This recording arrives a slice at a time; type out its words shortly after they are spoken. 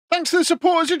Thanks to the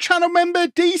support as a channel member,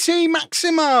 DC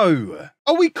Maximo.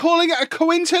 Are we calling it a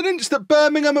coincidence that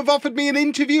Birmingham have offered me an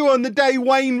interview on the day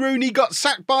Wayne Rooney got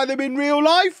sacked by them in real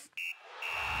life?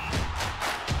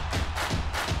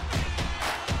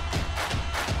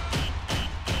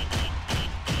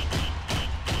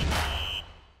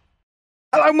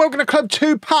 Hello and welcome to Club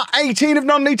 2, Part 18 of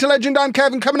Non-League to Legend. I'm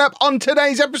Kevin. Coming up on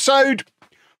today's episode,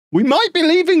 we might be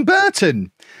leaving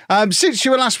Burton. Since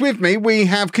you were last with me, we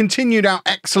have continued our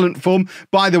excellent form.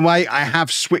 By the way, I have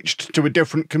switched to a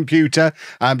different computer,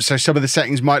 so some of the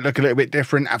settings might look a little bit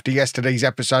different. After yesterday's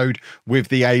episode with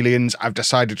the aliens, I've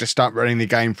decided to start running the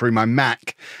game through my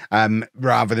Mac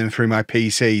rather than through my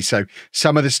PC. So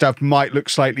some of the stuff might look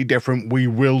slightly different. We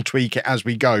will tweak it as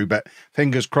we go, but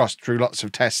fingers crossed, through lots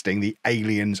of testing, the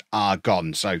aliens are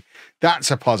gone. So that's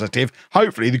a positive.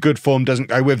 Hopefully the good form doesn't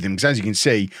go with them, because as you can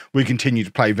see, we continue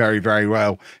to play very, very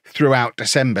well throughout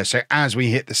December. So as we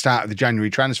hit the start of the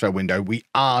January transfer window, we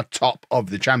are top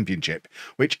of the championship,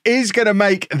 which is going to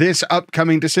make this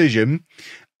upcoming decision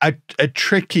a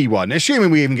tricky one, assuming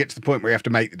we even get to the point where we have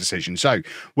to make the decision. So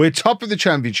we're top of the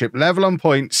championship, level on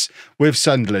points with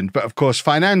Sunderland, but of course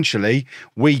financially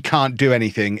we can't do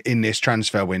anything in this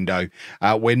transfer window.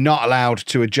 We're not allowed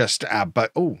to adjust our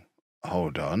oh,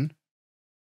 hold on.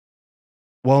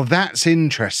 Well, that's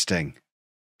interesting,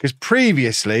 because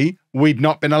previously we'd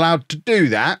not been allowed to do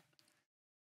that,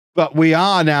 but we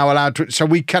are now allowed to, so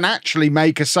we can actually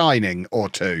make a signing or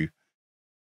two.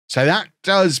 So that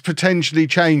does potentially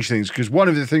change things, because one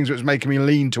of the things that was making me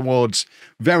lean towards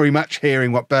very much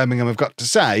hearing what Birmingham have got to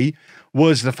say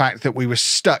was the fact that we were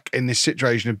stuck in this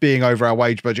situation of being over our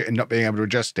wage budget and not being able to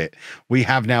adjust it. We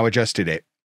have now adjusted it.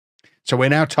 So we're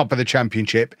now top of the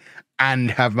championship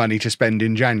and have money to spend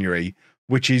in January,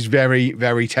 which is very,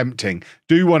 very tempting.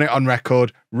 Do want it on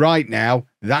record right now.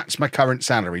 That's my current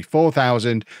salary,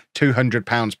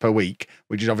 £4,200 per week,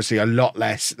 which is obviously a lot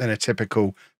less than a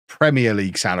typical Premier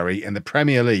League salary. And the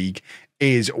Premier League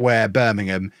is where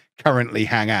Birmingham currently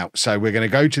hang out. So we're going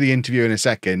to go to the interview in a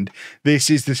second. This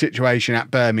is the situation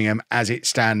at Birmingham as it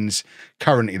stands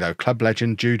currently, though. Club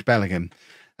legend Jude Bellingham.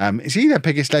 Is he their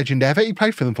biggest legend ever? He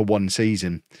played for them for one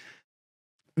season.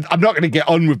 I'm not going to get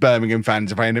on with Birmingham fans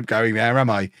if I end up going there, am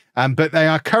I? But they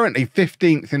are currently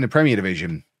 15th in the Premier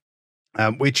Division,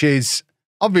 which is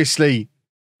obviously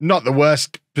not the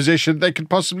worst position they could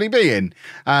possibly be in.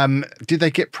 Did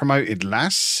they get promoted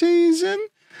last season?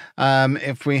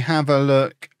 If we have a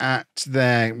look at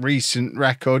their recent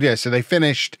record, yeah, so they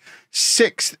finished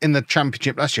 6th in the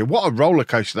championship last year. What a roller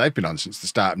coaster they've been on since the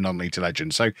start of Non-League to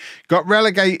Legend. So got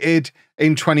relegated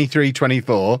in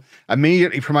 23-24,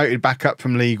 immediately promoted back up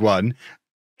from League One.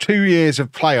 2 years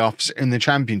of playoffs in the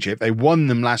championship. They won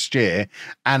them last year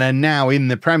and are now in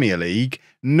the Premier League,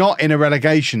 not in a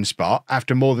relegation spot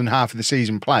after more than half of the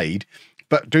season played,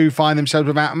 but do find themselves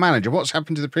without a manager. What's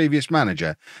happened to the previous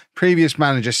manager? Previous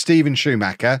manager, Steven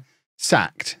Schumacher,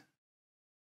 sacked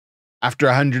after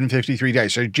 153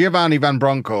 days. So Giovanni van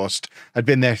Bronckhorst had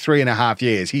been there 3.5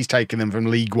 years. He's taken them from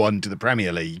League One to the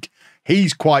Premier League.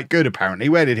 He's quite good, apparently.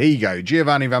 Where did he go?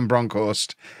 Giovanni van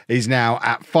Bronckhorst is now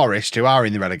at Forest, who are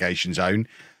in the relegation zone.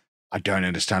 I don't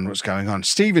understand what's going on.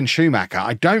 Steven Schumacher,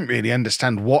 I don't really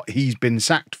understand what he's been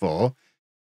sacked for,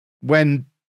 when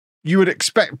you would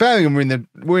expect Birmingham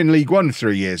were in League One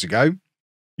 3 years ago.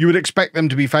 You would expect them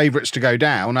to be favourites to go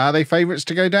down. Are they favourites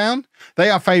to go down? They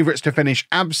are favourites to finish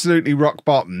absolutely rock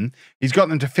bottom. He's got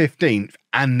them to 15th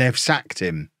and they've sacked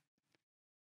him,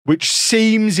 which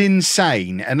seems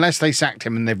insane, unless they sacked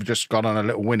him and they've just gone on a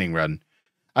little winning run.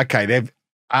 Okay,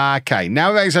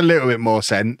 now makes a little bit more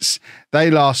sense.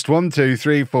 They lost 1, 2,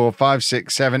 3, 4, 5,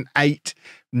 6, 7, 8,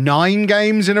 9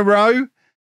 games in a row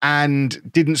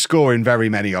and didn't score in very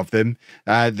many of them.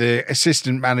 The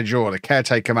assistant manager or the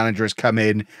caretaker manager has come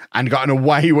in and got an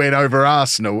away win over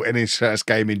Arsenal in his first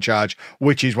game in charge,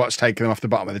 which is what's taken them off the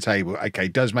bottom of the table. Okay,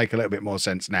 does make a little bit more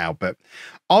sense now. But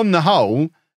on the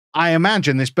whole, I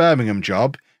imagine this Birmingham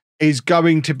job is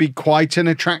going to be quite an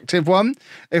attractive one.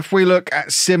 If we look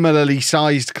at similarly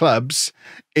sized clubs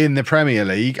in the Premier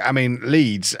League, I mean,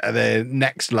 Leeds are the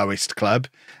next lowest club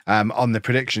on the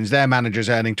predictions. Their manager's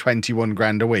earning 21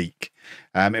 grand a week.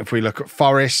 If we look at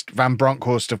Forest, Van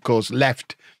Bronckhorst, of course,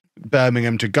 left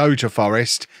Birmingham to go to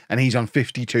Forest, and he's on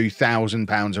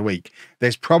 £52,000 a week.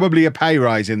 There's probably a pay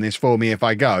rise in this for me if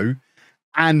I go.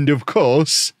 And of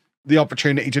course, the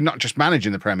opportunity to not just manage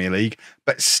in the Premier League,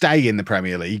 but stay in the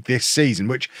Premier League this season,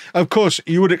 which, of course,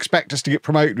 you would expect us to get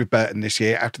promoted with Burton this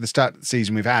year after the start of the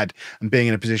season we've had and being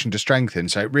in a position to strengthen.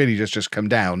 So it really does just come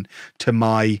down to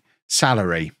my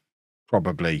salary,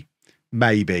 probably.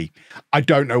 Maybe. I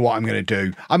don't know what I'm going to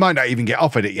do. I might not even get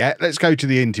offered it yet. Let's go to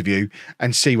the interview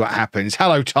and see what happens.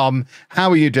 Hello, Tom. How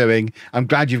are you doing? I'm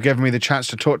glad you've given me the chance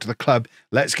to talk to the club.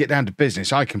 Let's get down to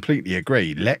business. I completely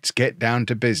agree. Let's get down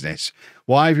to business.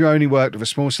 Why have you only worked with a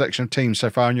small selection of teams so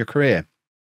far in your career?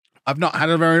 I've not had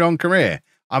a very long career.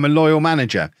 I'm a loyal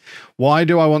manager. Why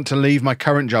do I want to leave my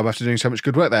current job after doing so much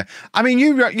good work there? I mean,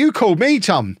 you called me,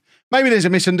 Tom. Maybe there's a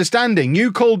misunderstanding.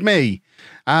 You called me.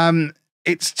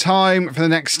 It's time for the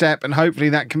next step, and hopefully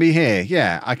that can be here.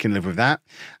 Yeah, I can live with that.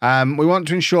 We want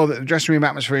to ensure that the dressing room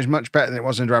atmosphere is much better than it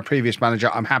was under our previous manager.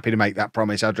 I'm happy to make that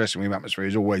promise. Our dressing room atmosphere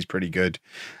is always pretty good.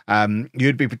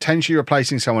 You'd be potentially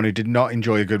replacing someone who did not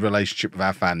enjoy a good relationship with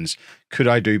our fans. Could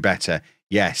I do better?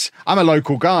 Yes. I'm a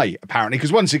local guy, apparently,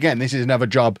 because once again, this is another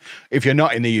job, if you're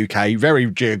not in the UK, very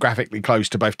geographically close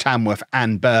to both Tamworth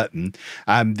and Burton.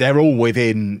 They're all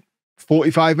within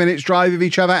 45 minutes drive of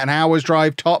each other, an hour's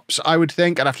drive tops, I would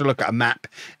think. I'd have to look at a map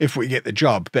if we get the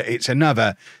job, but it's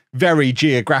another very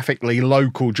geographically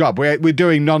local job. We're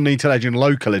doing Non-League to Legend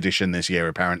local edition this year,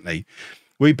 apparently.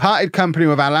 We parted company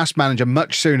with our last manager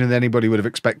much sooner than anybody would have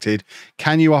expected.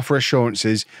 Can you offer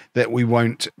assurances that we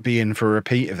won't be in for a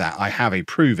repeat of that? I have a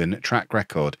proven track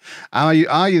record. Are you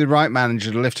the right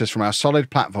manager to lift us from our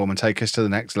solid platform and take us to the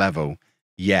next level?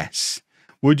 Yes.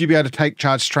 Would you be able to take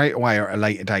charge straight away or at a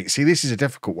later date? See, this is a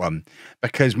difficult one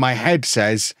because my head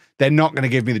says they're not going to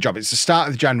give me the job. It's the start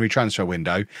of the January transfer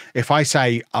window. If I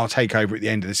say I'll take over at the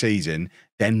end of the season,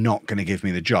 they're not going to give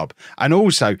me the job. And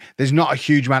also, there's not a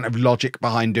huge amount of logic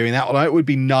behind doing that, although it would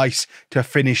be nice to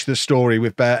finish the story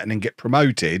with Burton and get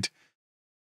promoted.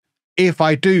 If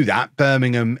I do that,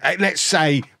 Birmingham, let's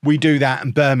say we do that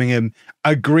and Birmingham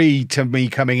agree to me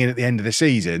coming in at the end of the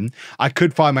season, I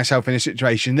could find myself in a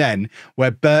situation then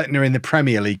where Burton are in the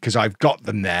Premier League because I've got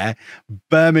them there.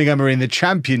 Birmingham are in the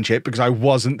Championship because I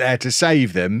wasn't there to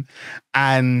save them.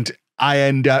 And I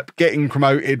end up getting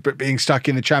promoted but being stuck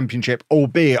in the Championship,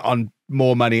 albeit on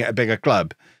more money at a bigger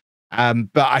club.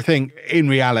 But I think in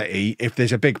reality, if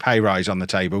there's a big pay rise on the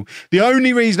table, the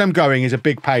only reason I'm going is a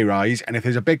big pay rise. And if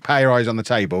there's a big pay rise on the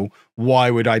table,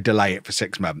 why would I delay it for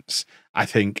 6 months? I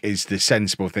think is the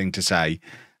sensible thing to say.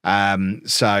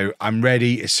 So I'm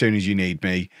ready as soon as you need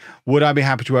me. Would I be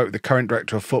happy to work with the current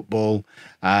director of football?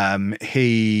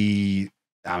 He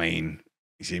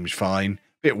seems fine.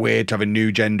 Bit weird to have a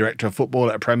new gen director of football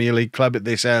at a Premier League club at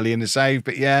this early in the save,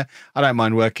 but yeah, I don't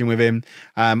mind working with him.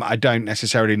 I don't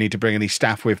necessarily need to bring any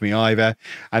staff with me either.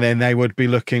 And then they would be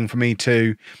looking for me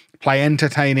to play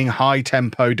entertaining, high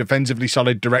tempo, defensively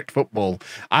solid, direct football.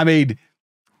 I mean,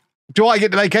 do I get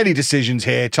to make any decisions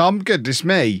here, Tom? Goodness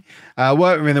me.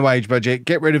 Work within the wage budget,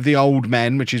 get rid of the old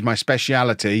men, which is my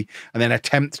speciality, and then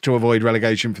attempt to avoid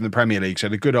relegation from the Premier League. So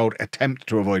the good old attempt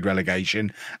to avoid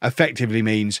relegation effectively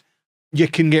means you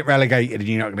can get relegated and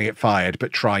you're not going to get fired,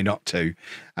 but try not to.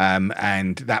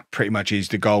 And that pretty much is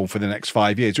the goal for the next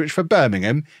 5 years, which for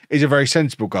Birmingham is a very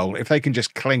sensible goal. If they can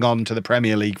just cling on to the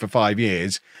Premier League for 5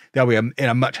 years, they'll be in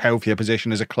a much healthier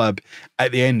position as a club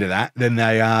at the end of that than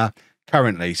they are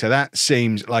currently. So that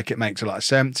seems like it makes a lot of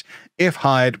sense. If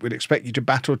hired, we'd expect you to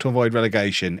battle to avoid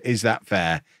relegation. Is that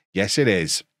fair? Yes, it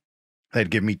is. They'd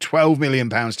give me £12 million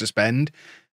to spend.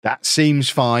 That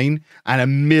seems fine. And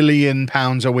 £1 million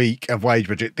a week of wage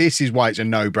budget. This is why it's a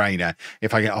no-brainer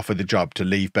if I get offered the job to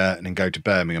leave Burton and go to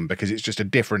Birmingham, because it's just a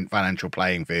different financial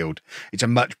playing field. It's a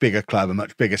much bigger club, a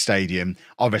much bigger stadium,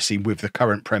 obviously with the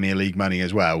current Premier League money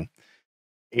as well.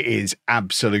 It is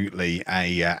absolutely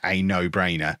a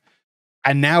no-brainer.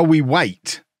 And now we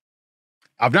wait.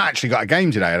 I've not actually got a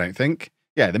game today, I don't think.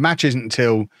 Yeah, the match isn't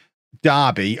until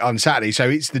Derby on Saturday, so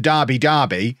it's the Derby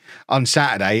on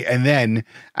Saturday, and then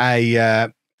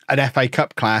an FA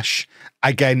Cup clash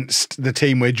against the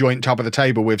team we're joint top of the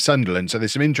table with, Sunderland. So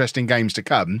there's some interesting games to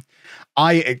come.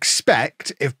 I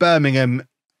expect if Birmingham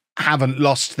haven't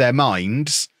lost their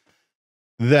minds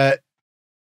that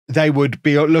they would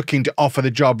be looking to offer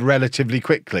the job relatively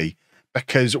quickly,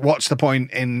 because what's the point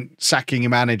in sacking a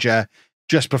manager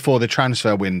just before the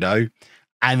transfer window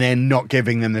and then not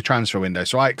giving them the transfer window?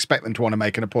 So I expect them to want to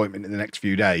make an appointment in the next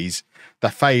few days. The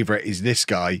favourite is this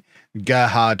guy,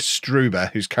 Gerhard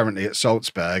Struber, who's currently at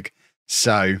Salzburg.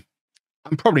 So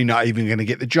I'm probably not even going to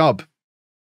get the job.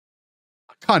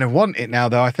 I kind of want it now,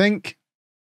 though, I think.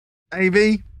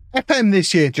 Maybe. FM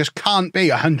this year just can't be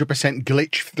 100%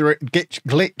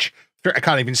 glitch I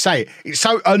can't even say it. It's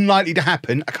so unlikely to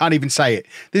happen. I can't even say it.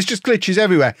 There's just glitches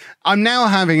everywhere. I'm now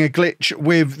having a glitch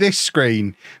with this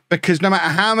screen because no matter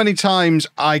how many times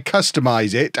I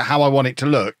customize it to how I want it to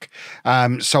look,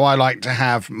 so I like to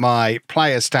have my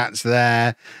player stats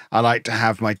there. I like to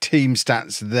have my team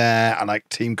stats there. I like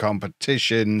team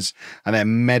competitions and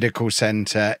then medical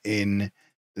center in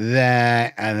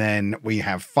there. And then we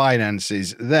have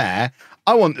finances there.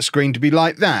 I want the screen to be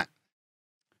like that.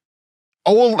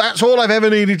 That's all I've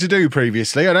ever needed to do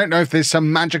previously. I don't know if there's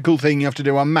some magical thing you have to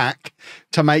do on Mac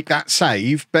to make that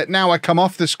save, but now I come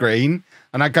off the screen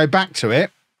and I go back to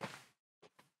it.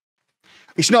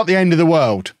 It's not the end of the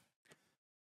world.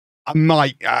 We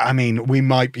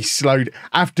might be slowed.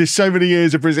 After so many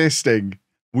years of resisting,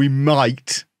 we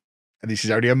might, and this is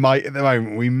only a might at the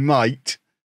moment, we might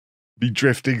be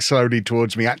drifting slowly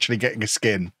towards me actually getting a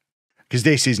skin. Because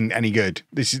this isn't any good.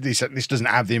 This doesn't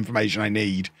have the information I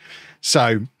need.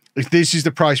 So if this is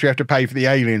the price we have to pay for the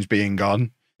aliens being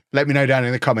gone, let me know down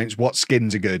in the comments what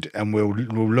skins are good, and we'll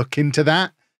look into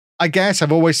that. I guess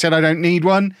I've always said I don't need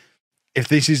one. If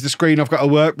this is the screen I've got to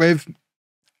work with,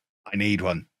 I need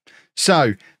one.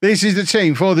 So this is the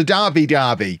team for the Derby.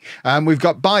 We've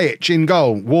got Bajic in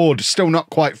goal. Ward still not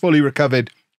quite fully recovered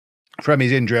from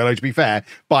his injury, although to be fair,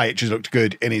 Bajic has looked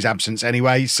good in his absence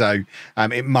anyway, so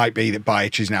it might be that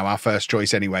Bajic is now our first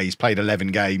choice anyway. He's played 11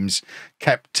 games,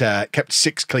 kept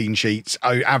 6 clean sheets,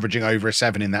 averaging over a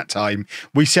 7 in that time.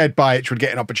 We said Bajic would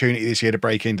get an opportunity this year to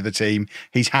break into the team.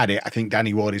 He's had it. I think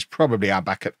Danny Ward is probably our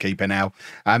backup keeper now.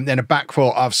 Then a back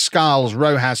four of Scarles,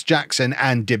 Rojas, Jackson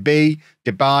and Debye,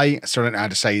 I still don't know how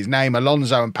to say his name.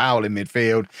 Alonso and Powell in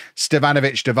midfield.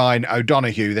 Stevanovic, Devine,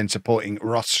 O'Donoghue, then supporting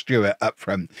Ross Stewart up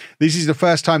front. This is the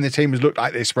first time the team has looked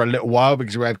like this for a little while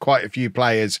because we had quite a few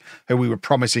players who we were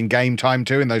promising game time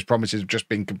to, and those promises have just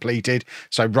been completed.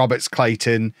 So Roberts,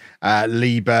 Clayton,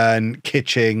 Leeburn,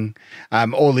 Kitching,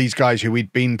 all these guys who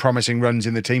we'd been promising runs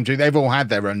in the team to, they've all had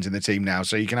their runs in the team now.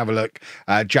 So you can have a look.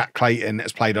 Jack Clayton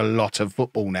has played a lot of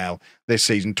football now this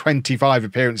season, 25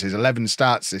 appearances, 11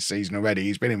 starts this season already.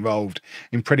 He's been involved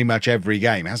in pretty much every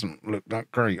game. Hasn't looked that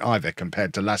great either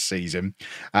compared to last season.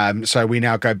 So we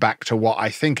now go back to what I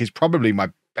think is probably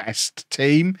my best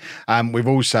team. We've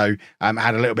also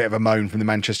had a little bit of a moan from the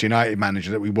Manchester United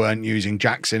manager that we weren't using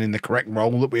Jackson in the correct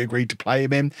role that we agreed to play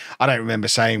him in. I don't remember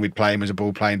saying we'd play him as a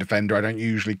ball playing defender. I don't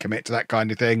usually commit to that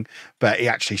kind of thing, but he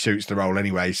actually suits the role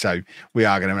anyway. So we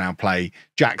are going to now play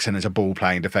Jackson as a ball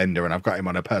playing defender, and I've got him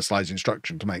on a personalised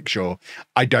instruction to make sure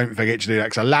I don't forget to do that.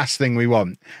 Because the last thing we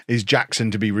want is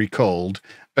Jackson to be recalled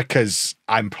because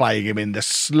I'm playing him in the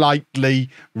slightly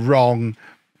wrong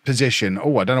position.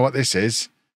 Oh, I don't know what this is.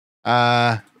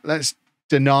 Let's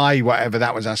deny whatever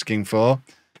that was asking for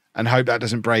and hope that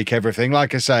doesn't break everything.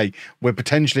 Like I say, we're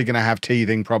potentially going to have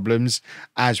teething problems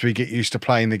as we get used to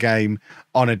playing the game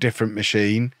on a different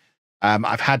machine.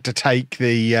 I've had to take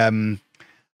the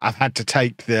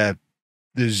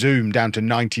zoom down to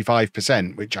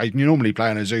 95%, which I normally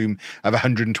play on a zoom of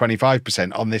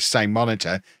 125% on this same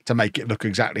monitor to make it look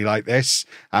exactly like this.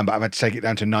 But I've had to take it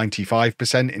down to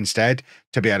 95% instead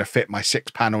to be able to fit my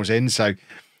 6 panels in. So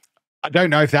I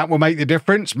don't know if that will make the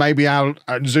difference. Maybe our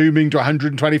zooming to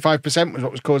 125% was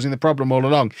what was causing the problem all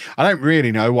along. I don't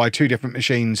really know why 2 different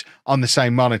machines on the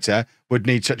same monitor would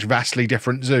need such vastly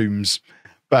different zooms.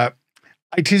 But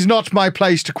it is not my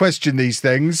place to question these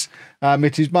things.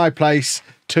 It is my place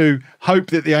to hope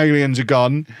that the aliens are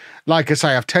gone. Like I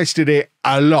say, I've tested it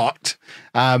a lot,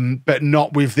 but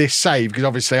not with this save, because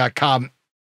obviously I can't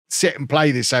sit and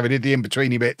play this. I did the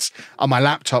in-betweeny bits on my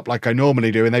laptop like I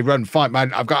normally do, and they run fine.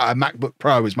 I've got a MacBook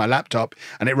Pro as my laptop,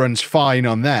 and it runs fine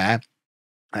on there.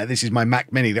 This is my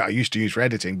Mac Mini that I used to use for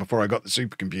editing before I got the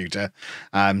supercomputer.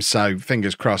 So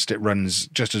fingers crossed it runs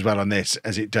just as well on this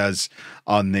as it does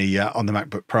on the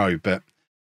MacBook Pro. But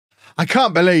I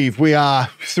can't believe we are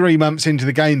 3 months into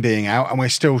the game being out and we're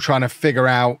still trying to figure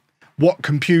out what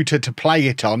computer to play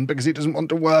it on because it doesn't want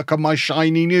to work on my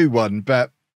shiny new one.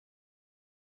 But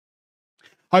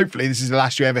hopefully this is the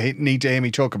last you ever need to hear me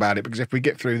talk about it, because if we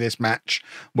get through this match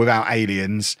without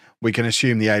aliens, we can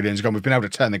assume the aliens are gone. We've been able to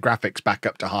turn the graphics back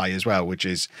up to high as well, which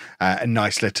is a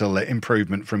nice little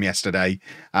improvement from yesterday.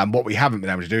 What we haven't been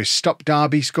able to do is stop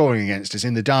Derby scoring against us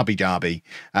in the Derby.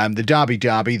 The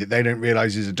Derby that they don't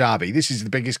realise is a derby. This is the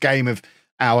biggest game of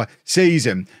our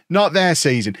season, not their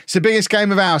season. It's the biggest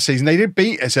game of our season. They did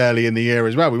beat us early in the year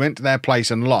as well. We went to their place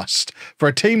and lost. For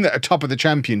a team that are top of the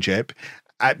championship,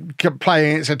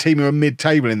 playing against a team who are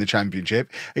mid-table in the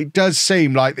championship, it does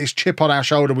seem like this chip on our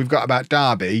shoulder we've got about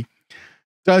Derby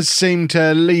does seem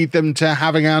to lead them to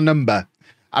having our number.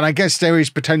 And I guess there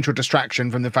is potential distraction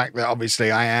from the fact that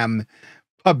obviously I am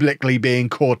publicly being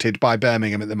courted by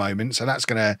Birmingham at the moment, so that's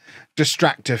going to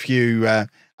distract a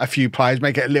few players,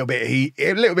 make it a little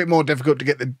bit more difficult to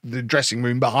get the dressing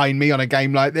room behind me on a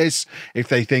game like this if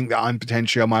they think that I'm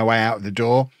potentially on my way out of the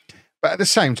door. But at the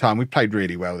same time, we've played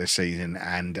really well this season,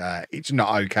 and it's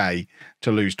not okay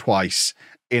to lose twice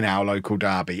in our local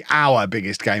derby, our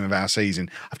biggest game of our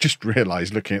season. I've just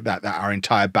realised, looking at that our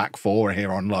entire back four are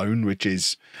here on loan, which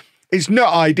is... It's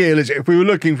not ideal, is it? If we were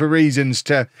looking for reasons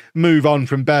to move on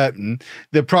from Burton,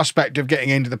 the prospect of getting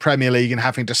into the Premier League and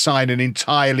having to sign an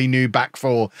entirely new back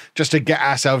four just to get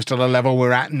ourselves to the level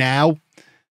we're at now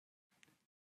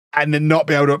and then not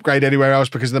be able to upgrade anywhere else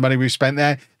because of the money we've spent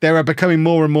there are becoming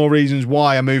more and more reasons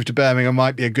why a move to Birmingham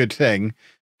might be a good thing.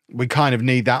 We kind of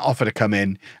need that offer to come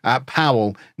in.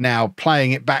 Powell now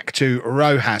playing it back to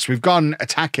Rojas. We've gone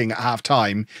attacking at half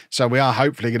time, so we are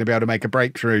hopefully going to be able to make a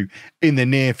breakthrough in the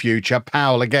near future.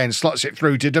 Powell again slots it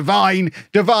through to Devine.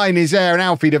 Devine is there, and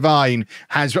Alfie Devine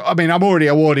has, I mean, I'm already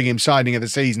awarding him signing of the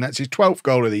season. That's his 12th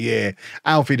goal of the year.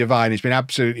 Alfie Devine has been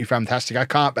absolutely fantastic. I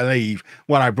can't believe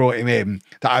when I brought him in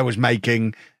that I was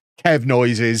making Kev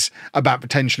noises about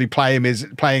potentially playing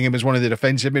him as one of the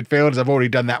defensive midfielders. I've already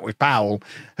done that with Powell,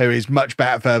 who is much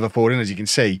better further forward, and as you can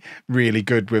see, really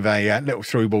good with a little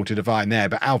through ball to Devine there.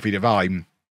 But Alfie Devine,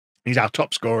 he's our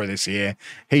top scorer this year.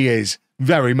 He is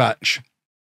very much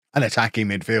an attacking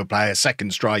midfield player,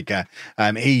 second striker.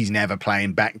 He's never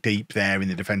playing back deep there in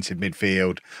the defensive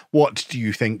midfield. What do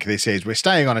you think this is? We're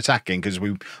staying on attacking because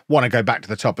we want to go back to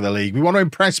the top of the league. We want to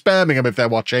impress Birmingham if they're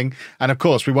watching. And of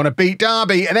course, we want to beat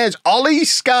Derby. And there's Ollie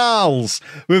Scarles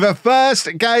with a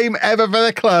first game ever for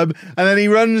the club. And then he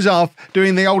runs off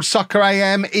doing the old Soccer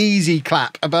AM easy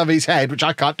clap above his head, which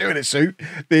I can't do in a suit.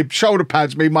 The shoulder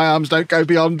pads mean my arms don't go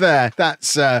beyond there.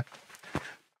 That's...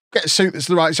 Get a suit that's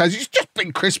the right size. It's just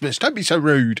been Christmas. Don't be so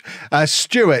rude.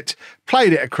 Stewart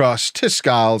played it across to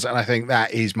Scarles, and I think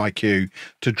that is my cue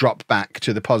to drop back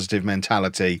to the positive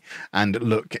mentality and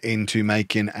look into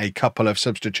making a couple of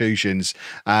substitutions.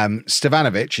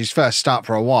 Stevanovic, his first start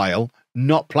for a while,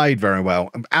 not played very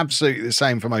well. Absolutely the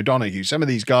same from O'Donoghue. Some of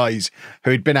these guys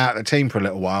who had been out of the team for a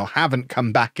little while haven't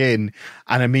come back in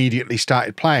and immediately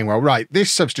started playing well. Right,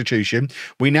 this substitution,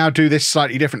 we now do this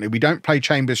slightly differently. We don't play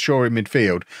Chambers-Shaw in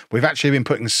midfield. We've actually been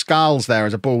putting Scarles there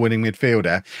as a ball-winning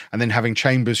midfielder and then having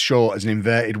Chambers-Shaw as an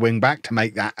inverted wing-back to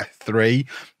make that a 3.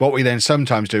 What we then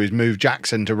sometimes do is move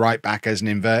Jackson to right-back as an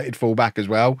inverted full-back as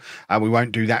well. We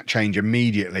won't do that change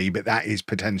immediately, but that is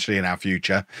potentially in our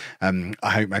future. I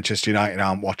hope Manchester United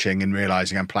aren't watching and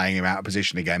realising I'm playing him out of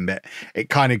position again, but it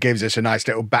kind of gives us a nice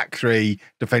little back 3,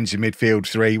 defensive midfield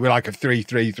 3. We're like a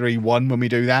 3-3-3-1 when we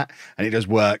do that, and it does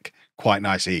work quite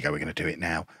nicely. Here you go, we're going to do it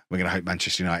now. We're going to hope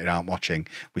Manchester United aren't watching.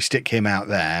 We stick him out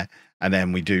there, and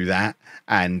then we do that,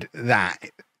 and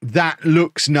that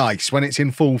looks nice. When it's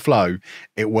in full flow,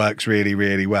 it works really,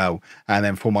 really well. And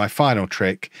then for my final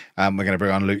trick, we're going to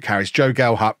bring on Luke Harris. Joe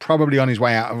Gelhardt, probably on his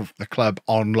way out of the club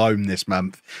on loan this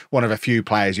month. One of a few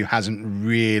players who hasn't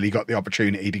really got the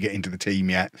opportunity to get into the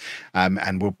team yet,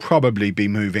 and will probably be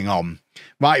moving on.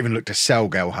 Might even look to sell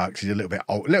Gelhardt because he's a little bit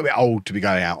old to be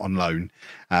going out on loan.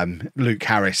 Luke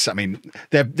Harris, I mean,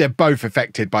 they're both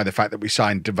affected by the fact that we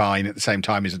signed Devine at the same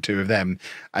time as the two of them,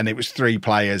 and it was 3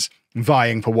 players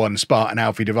vying for one spot, and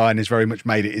Alfie Devine has very much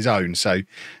made it his own. So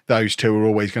those two are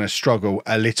always going to struggle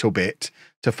a little bit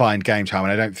to find game time,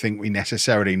 and I don't think we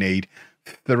necessarily need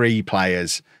 3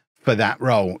 players for that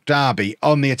role. Derby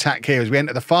on the attack here as we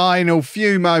enter the final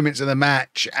few moments of the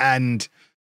match, and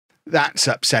that's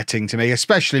upsetting to me,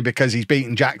 especially because he's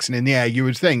beaten Jackson in the air. You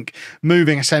would think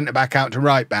moving a centre-back out to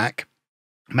right-back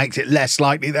makes it less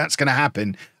likely that's going to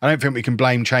happen. I don't think we can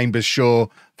blame Chambers-Shaw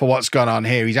for what's gone on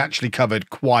here. He's actually covered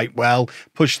quite well,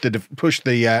 pushed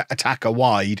the attacker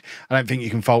wide. I don't think you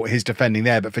can fault his defending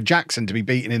there, but for Jackson to be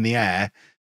beaten in the air,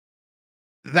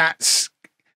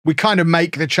 we kind of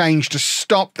make the change to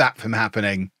stop that from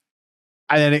happening.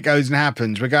 And then it goes and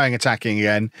happens. We're going attacking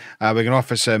again. We're going to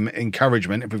offer some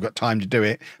encouragement if we've got time to do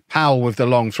it. Powell with the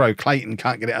long throw. Clayton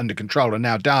can't get it under control. And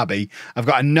now Derby, I've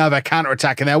got another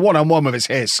counter-attack. And they're one-on-one with us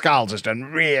here. Scarles has done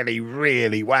really,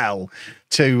 really well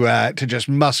to just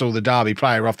muscle the Derby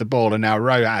player off the ball. And now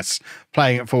Rojas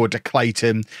playing it forward to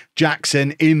Clayton.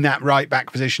 Jackson in that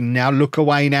right-back position. Now look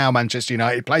away now, Manchester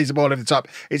United. Plays the ball over the top.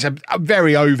 It's a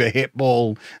very over-hit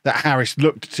ball that Harris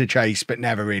looked to chase, but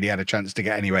never really had a chance to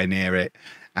get anywhere near it.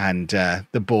 And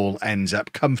the ball ends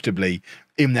up comfortably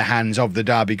in the hands of the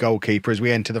Derby goalkeeper as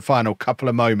we enter the final couple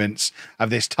of moments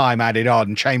of this time added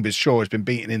on. Chambers-Shaw has been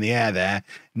beaten in the air there.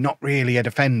 Not really a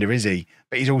defender, is he?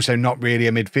 But he's also not really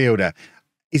a midfielder.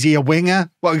 Is he a winger?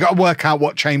 Well, we've got to work out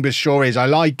what Chambers Shaw is. I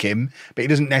like him, but he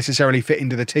doesn't necessarily fit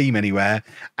into the team anywhere.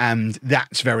 And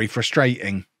that's very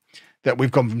frustrating that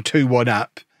we've gone from 2-1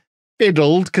 up.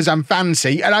 Fiddled because I'm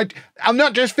fancy. And I'm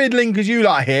not just fiddling because you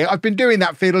lot are here. I've been doing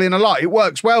that fiddling a lot. It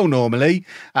works well normally.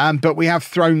 But we have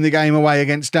thrown the game away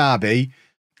against Derby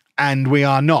and we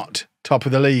are not top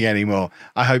of the league anymore.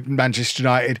 I hope Manchester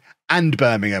United and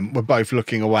Birmingham were both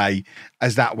looking away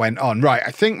as that went on. Right,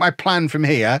 I think my plan from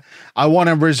here, I want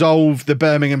to resolve the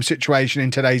Birmingham situation in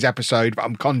today's episode, but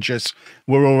I'm conscious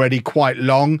we're already quite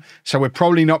long, so we're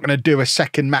probably not going to do a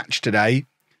second match today.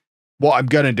 What I'm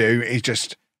going to do is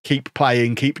just keep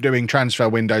playing, keep doing transfer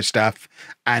window stuff,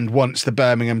 and once the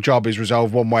Birmingham job is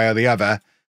resolved one way or the other,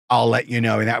 I'll let you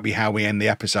know, and that'll be how we end the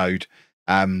episode.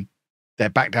 They're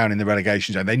back down in the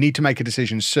relegation zone. They need to make a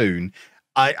decision soon.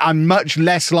 I'm much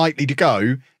less likely to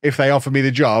go if they offer me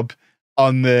the job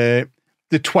on the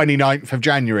 29th of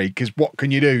January, because what can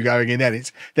you do going in then?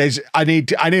 I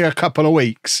need a couple of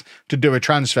weeks to do a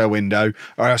transfer window,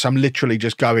 or else I'm literally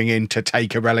just going in to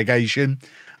take a relegation,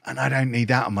 and I don't need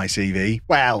that on my CV.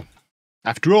 Well,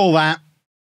 after all that,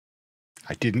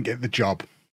 I didn't get the job.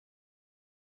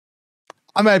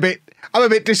 I'm a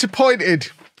bit disappointed.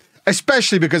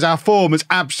 Especially because our form has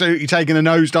absolutely taken a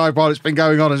nosedive while it's been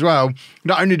going on as well.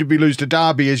 Not only did we lose to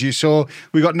Derby, as you saw,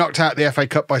 we got knocked out of the FA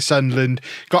Cup by Sunderland,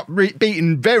 got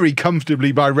beaten very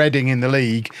comfortably by Reading in the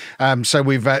league. So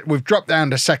we've dropped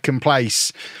down to second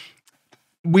place.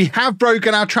 We have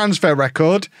broken our transfer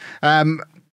record.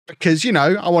 Because, you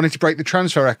know, I wanted to break the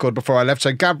transfer record before I left.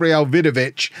 So Gabriel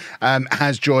Vidovic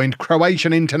has joined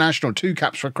Croatian international, 2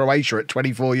 caps for Croatia at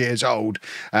 24 years old.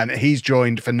 He's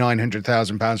joined for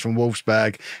 £900,000 from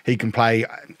Wolfsburg. He can play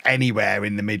anywhere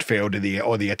in the midfield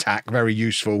or the attack. Very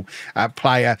useful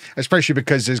player, especially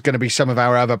because there's going to be some of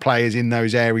our other players in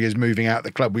those areas moving out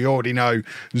the club. We already know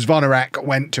Zvonarek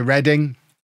went to Reading.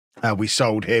 We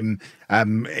sold him,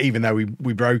 even though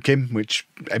we broke him, which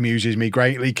amuses me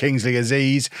greatly. Kingsley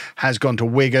Aziz has gone to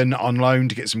Wigan on loan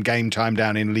to get some game time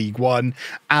down in League One.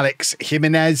 Alex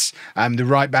Jimenez, the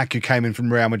right back who came in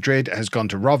from Real Madrid, has gone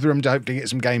to Rotherham to hopefully get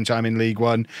some game time in League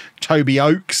One. Toby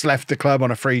Oakes left the club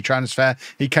on a free transfer.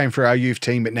 He came through our youth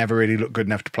team but never really looked good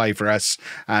enough to play for us.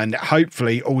 And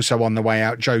hopefully also on the way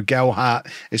out, Joe Gelhardt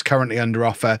is currently under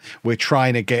offer. We're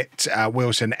trying to get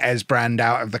Wilson Esbrand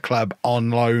out of the club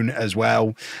on loan as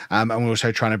well. And we're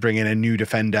also trying to bring in a new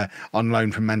defender on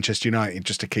loan from Manchester United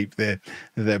just to keep the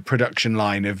production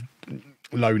line of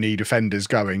low-knee defenders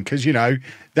going, because, you know,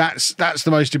 that's the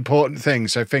most important thing.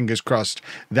 So fingers crossed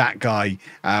that guy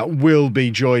will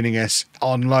be joining us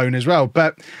on loan as well.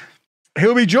 But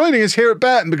he'll be joining us here at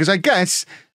Burton because I guess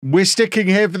we're sticking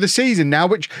here for the season now,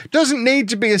 which doesn't need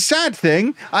to be a sad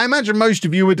thing. I imagine most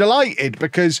of you were delighted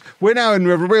because we're now in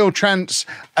a real chance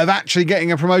of actually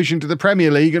getting a promotion to the Premier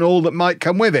League and all that might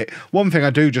come with it. One thing I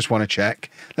do just want to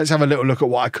check. Let's have a little look at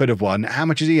what I could have won. How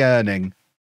much is he earning?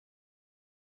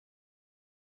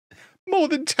 More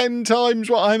than 10 times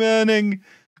what I'm earning.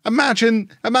 Imagine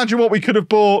what we could have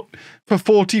bought for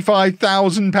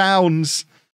 £45,000.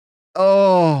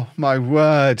 Oh, my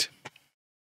word.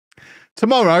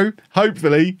 Tomorrow,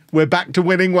 hopefully, we're back to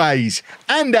winning ways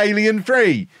and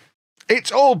alien-free.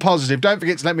 It's all positive. Don't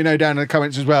forget to let me know down in the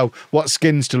comments as well what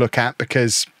skins to look at,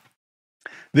 because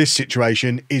this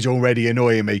situation is already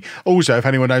annoying me. Also, if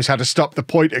anyone knows how to stop the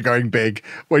pointer going big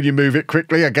when you move it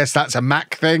quickly, I guess that's a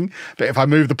Mac thing. But if I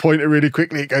move the pointer really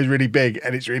quickly, it goes really big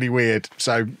and it's really weird.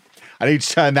 So I need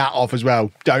to turn that off as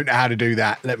well. Don't know how to do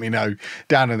that. Let me know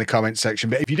down in the comments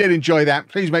section. But if you did enjoy that,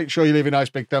 please make sure you leave a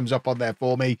nice big thumbs up on there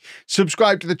for me.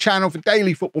 Subscribe to the channel for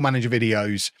daily Football Manager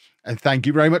videos. And thank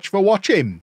you very much for watching.